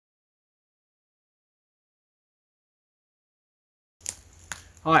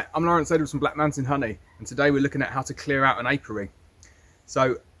Hi, I'm Lawrence from Black Mountain Honey, and today we're looking at how to clear out an apiary.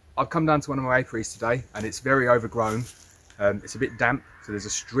 So I've come down to one of my apiaries today and it's very overgrown. It's a bit damp, so there's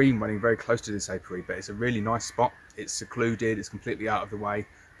a stream running very close to this apiary, but it's a really nice spot. It's secluded, it's completely out of the way,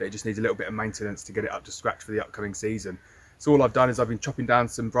 but it just needs a little bit of maintenance to get it up to scratch for the upcoming season. So all I've done is I've been chopping down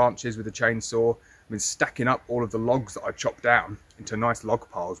some branches with a chainsaw. I've been stacking up all of the logs that I've chopped down into nice log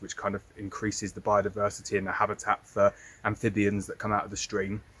piles, which kind of increases the biodiversity and the habitat for amphibians that come out of the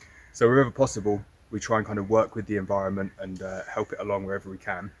stream. So wherever possible, we try and kind of work with the environment and help it along wherever we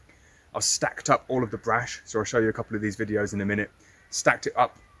can. I've stacked up all of the brash, so I'll show you a couple of these videos in a minute. Stacked it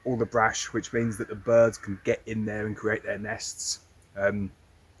up, all the brash, which means that the birds can get in there and create their nests. And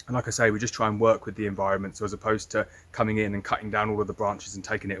like I say, we just try and work with the environment. So as opposed to coming in and cutting down all of the branches and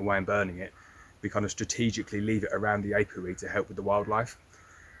taking it away and burning it, we kind of strategically leave it around the apiary to help with the wildlife.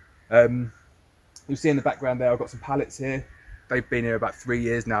 You'll see in the background there, I've got some pallets here. They've been here about 3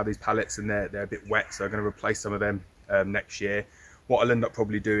 years now, these pallets, and they're a bit wet, so I'm going to replace some of them next year. What I'll end up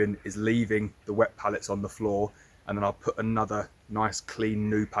probably doing is leaving the wet pallets on the floor, and then I'll put another nice clean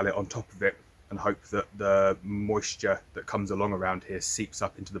new pallet on top of it and hope that the moisture that comes along around here seeps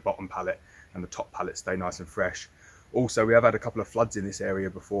up into the bottom pallet and the top pallets stay nice and fresh. Also, we have had a couple of floods in this area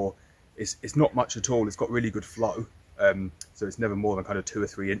before. It's not much at all, it's got really good flow. So it's never more than kind of 2 or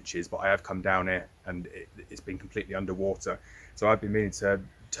 3 inches, but I have come down here and it's been completely underwater. So I've been meaning to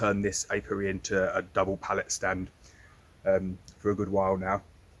turn this apiary into a double pallet stand for a good while now.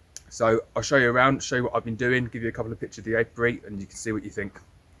 So I'll show you around, show you what I've been doing, give you a couple of pictures of the apiary and you can see what you think.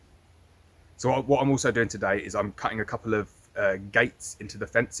 So what I'm also doing today is I'm cutting a couple of gates into the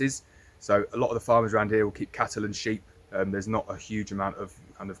fences. So a lot of the farmers around here will keep cattle and sheep. There's not a huge amount of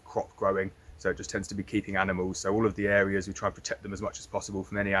kind of crop growing, so it just tends to be keeping animals. So all of the areas, we try and protect them as much as possible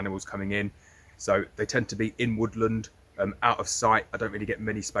from any animals coming in. So they tend to be in woodland, out of sight. I don't really get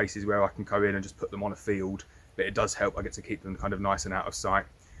many spaces where I can go in and just put them on a field, but it does help. I get to keep them kind of nice and out of sight.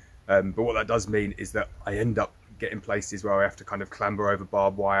 But what that does mean is that I end up getting places where I have to kind of clamber over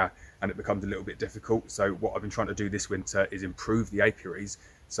barbed wire and it becomes a little bit difficult. So what I've been trying to do this winter is improve the apiaries.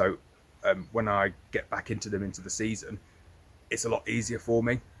 So when I get back into them into the season, it's a lot easier for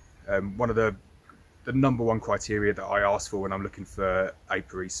me. One of the number one criteria that I ask for when I'm looking for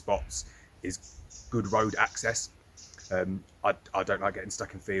apiary spots is good road access. I don't like getting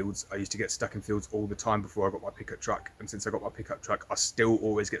stuck in fields. I used to get stuck in fields all the time before I got my pickup truck, and since I got my pickup truck I still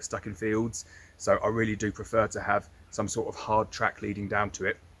always get stuck in fields. So I really do prefer to have some sort of hard track leading down to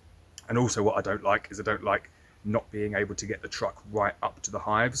it. And also what I don't like is I don't like not being able to get the truck right up to the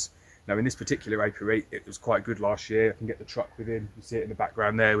hives. Now in this particular apiary it was quite good last year. I can get the truck within, you see it in the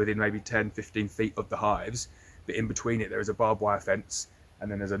background there, within maybe 10-15 feet of the hives, but in between it there is a barbed wire fence, and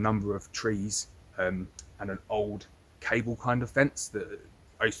then there's a number of trees and an old cable kind of fence that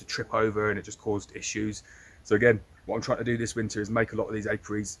I used to trip over and it just caused issues. So again, what I'm trying to do this winter is make a lot of these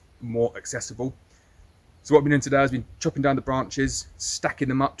apiaries more accessible. So what I've been doing today has been chopping down the branches, stacking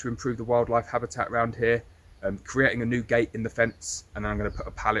them up to improve the wildlife habitat around here, creating a new gate in the fence, and then I'm going to put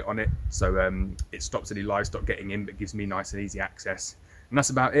a pallet on it so it stops any livestock getting in but gives me nice and easy access. And that's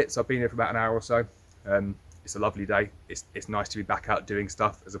about it. So I've been here for about an hour or so. It's a lovely day. It's nice to be back out doing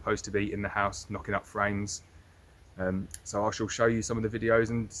stuff as opposed to be in the house knocking up frames. So I shall show you some of the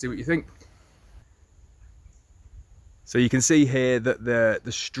videos and see what you think. So you can see here that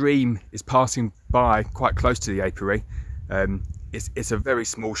the stream is passing by quite close to the apiary. It's a very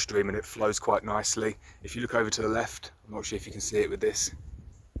small stream and it flows quite nicely. If you look over to the left, I'm not sure if you can see it with this,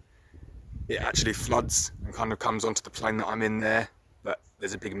 it actually floods and kind of comes onto the plane that I'm in there, but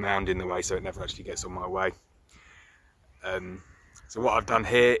there's a big mound in the way so it never actually gets on my way. So what I've done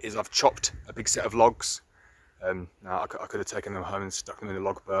here is I've chopped a big set of logs. Now I could have taken them home and stuck them in a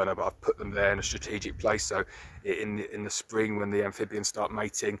log burner, but I've put them there in a strategic place. So in the spring, when the amphibians start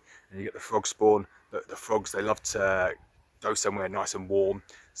mating and you get the frog spawn, the frogs, they love to go somewhere nice and warm,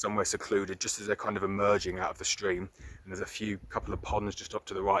 somewhere secluded, just as they're kind of emerging out of the stream. And there's a couple of ponds just up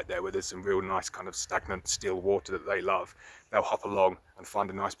to the right there where there's some real nice kind of stagnant still water that they love. They'll hop along and find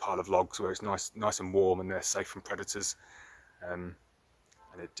a nice pile of logs where it's nice and warm and they're safe from predators. And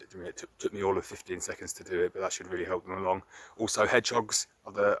it took me all of 15 seconds to do it, but that should really help them along. Also, hedgehogs,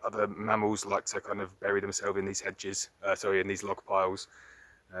 other mammals like to kind of bury themselves in these hedges, in these log piles.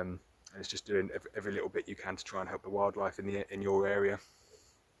 And it's just doing every little bit you can to try and help the wildlife in your area.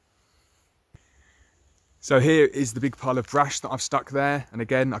 So here is the big pile of brash that I've stuck there, and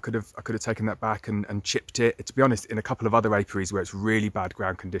again I could have taken that back and chipped it. To be honest, in a couple of other apiaries where it's really bad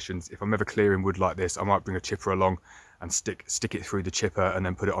ground conditions, if I'm ever clearing wood like this, I might bring a chipper along and stick it through the chipper and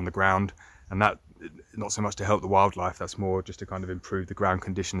then put it on the ground, and that not so much to help the wildlife, that's more just to kind of improve the ground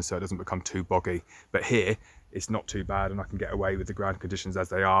conditions so it doesn't become too boggy. But here it's not too bad and I can get away with the ground conditions as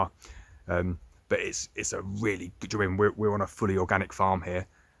they are. But it's a really good, I mean, we're on a fully organic farm here.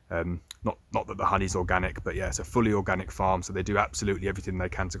 Not that the honey's organic, but yeah, it's a fully organic farm, so they do absolutely everything they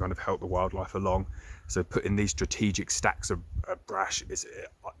can to kind of help the wildlife along. So putting these strategic stacks of brash is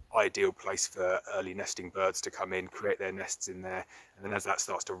an ideal place for early nesting birds to come in, create their nests in there, and then as that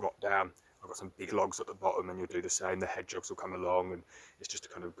starts to rot down, I've got some big logs at the bottom and you'll do the same. The hedgehogs will come along and it's just a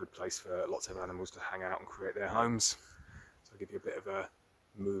kind of good place for lots of animals to hang out and create their homes. So I'll give you a bit of a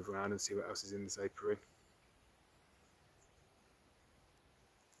move around and see what else is in this apiary.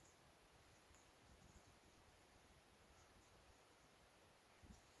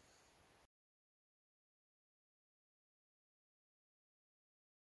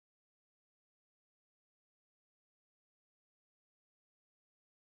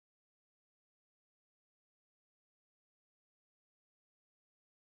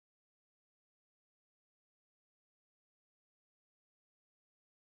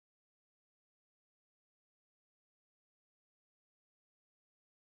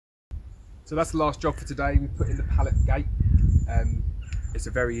 So that's the last job for today. We put in the pallet gate. It's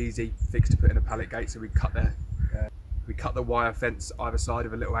a very easy fix to put in a pallet gate. So we cut the wire fence either side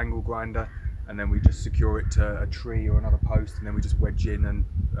of a little angle grinder, and then we just secure it to a tree or another post, and then we just wedge in and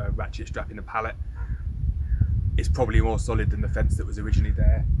ratchet strap in the pallet. It's probably more solid than the fence that was originally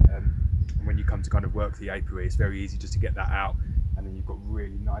there. And when you come to kind of work the apiary, it's very easy just to get that out, and then you've got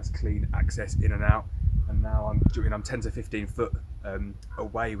really nice clean access in and out. And now I'm 10 to 15 foot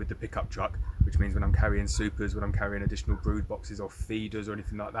away with the pickup truck, which means when I'm carrying supers, when I'm carrying additional brood boxes or feeders or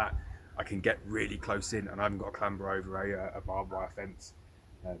anything like that, I can get really close in and I haven't got to clamber over a barbed wire fence,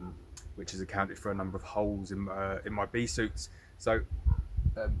 which has accounted for a number of holes in my bee suits. So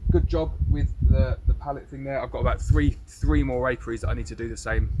good job with the pallet thing there. I've got about three more apiaries that I need to do the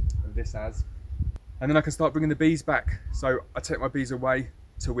same as this as, and then I can start bringing the bees back. So I take my bees away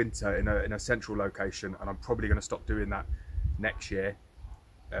to winter in a central location, and I'm probably going to stop doing that next year.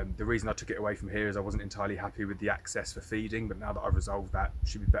 The reason I took it away from here is I wasn't entirely happy with the access for feeding, but now that I've resolved that, it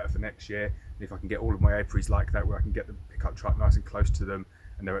should be better for next year. And if I can get all of my apiaries like that, where I can get the pickup truck nice and close to them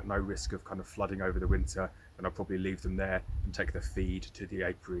and they're at no risk of kind of flooding over the winter, then I'll probably leave them there and take the feed to the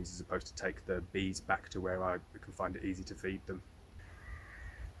apiaries as opposed to take the bees back to where I can find it easy to feed them.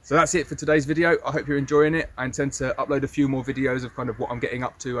 So that's it for today's video. I hope you're enjoying it. I intend to upload a few more videos of kind of what I'm getting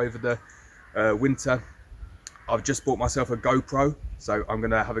up to over the winter. I've just bought myself a GoPro, so I'm going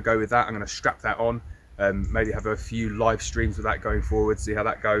to have a go with that. I'm going to strap that on, maybe have a few live streams with that going forward, see how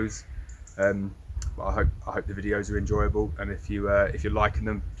that goes. But I hope the videos are enjoyable, and if you're liking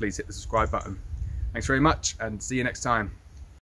them, please hit the subscribe button. Thanks very much, and see you next time.